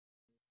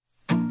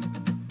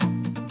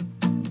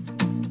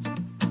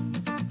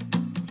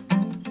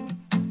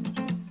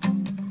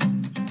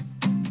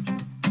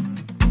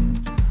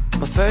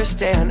first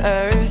day on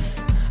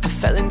earth, I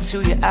fell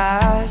into your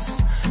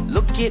eyes.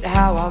 Look at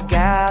how our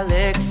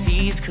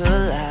galaxies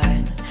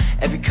collide.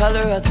 Every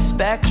color of the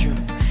spectrum,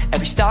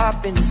 every star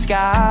up in the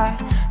sky,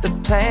 the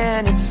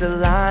planets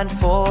aligned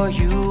for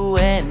you.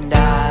 And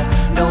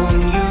I've known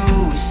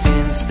you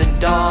since the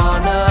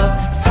dawn of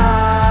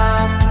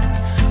time,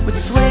 with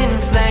twin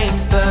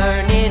flames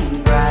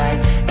burning bright.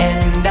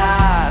 And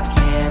I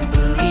can't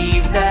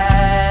believe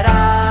that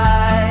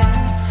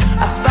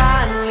I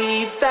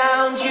finally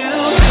found you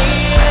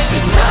here.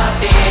 'Cause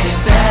nothing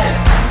is better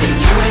than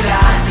you and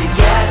I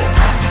together.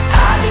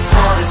 I just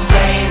wanna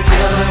stay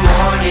until the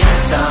morning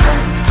sun,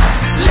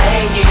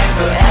 lay here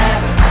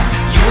forever,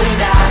 you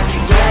and I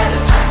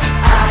together.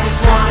 I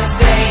just wanna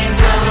stay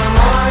until the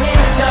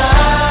morning sun.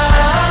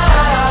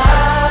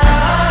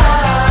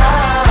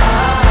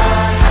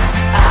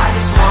 I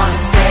just wanna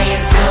stay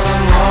until the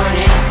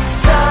morning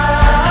sun.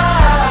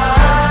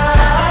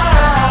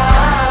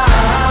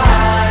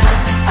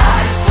 I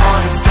just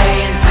wanna stay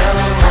until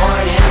the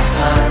morning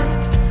sun.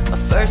 My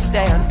first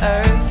day on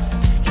earth,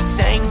 you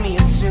sang me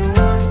a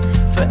tune.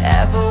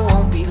 Forever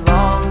won't be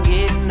long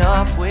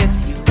enough with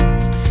you,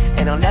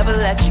 and I'll never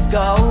let you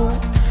go.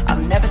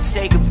 I'll never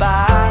say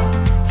goodbye.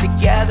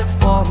 Together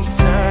for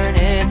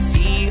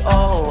eternity.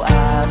 Oh,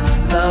 I've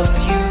loved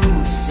you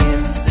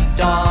since the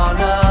dawn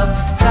of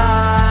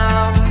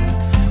time,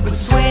 with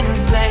twin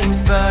flames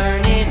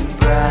burning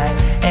bright.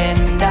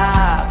 And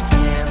I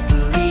can't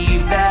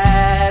believe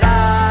that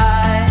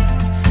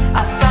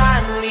I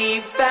finally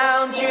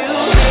found you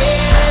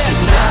here.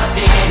 'Cause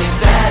nothing is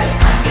better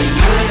than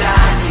you and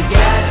I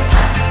together.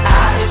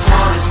 I just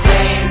wanna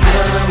stay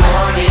until the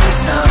morning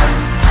sun,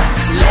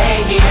 lay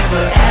here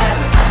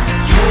forever,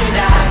 you and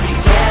I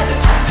together.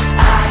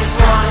 I just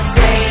wanna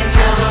stay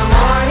until the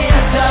morning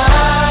sun.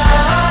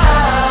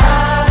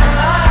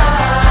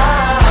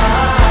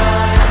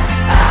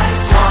 I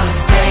just wanna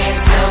stay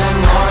until the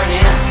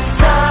morning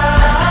sun.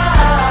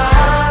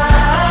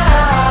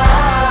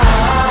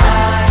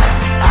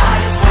 I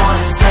just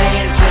wanna stay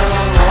until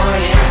the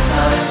morning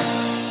sun.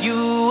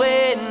 You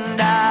and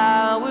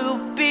I will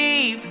be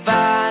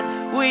fine.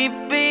 We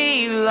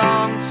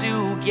belong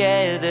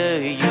together.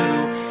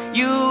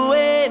 You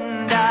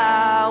and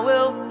I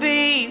will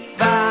be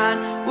fine.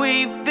 We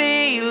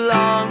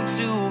belong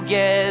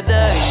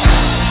together.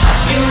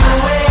 You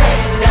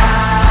and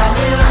I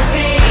will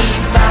be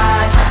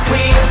fine.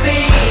 We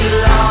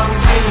belong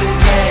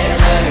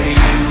together.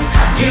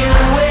 You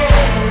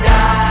and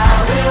I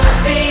will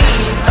be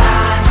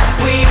fine.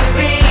 We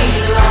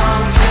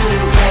belong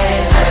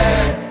together.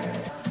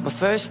 My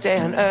first day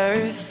on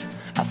earth,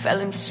 I fell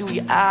into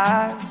your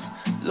eyes.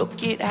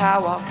 Look at how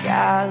our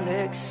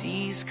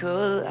galaxies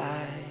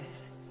collide.